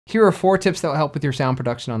Here are 4 tips that will help with your sound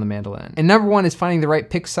production on the mandolin. And number 1 is finding the right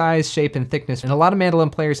pick size, shape, and thickness. And a lot of mandolin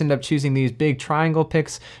players end up choosing these big triangle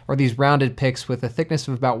picks or these rounded picks with a thickness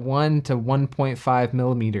of about 1 to 1.5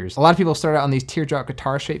 millimeters. A lot of people start out on these teardrop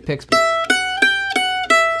guitar shaped picks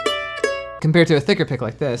compared to a thicker pick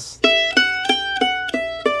like this.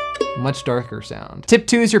 Much darker sound. Tip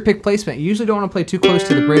 2 is your pick placement. You usually don't want to play too close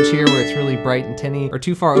to the bridge here where it's really bright and tinny, or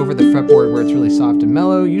too far over the fretboard where it's really soft and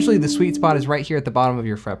mellow. Usually the sweet spot is right here at the bottom of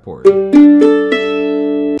your fretboard.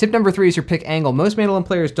 Tip number 3 is your pick angle. Most mandolin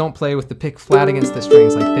players don't play with the pick flat against the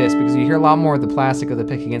strings like this because you hear a lot more of the plastic of the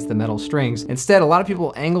pick against the metal strings. Instead, a lot of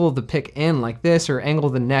people angle the pick in like this or angle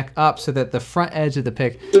the neck up so that the front edge of the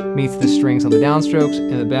pick meets the strings on the downstrokes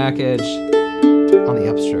and the back edge on the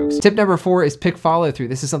upstrokes. Tip number 4 is pick follow through.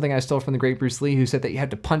 This is something I stole from the great Bruce Lee, who said that you have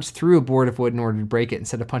to punch through a board of wood in order to break it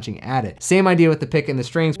instead of punching at it. Same idea with the pick and the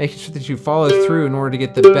strings, making sure that you follow through in order to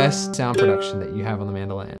get the best sound production that you have on the mandolin.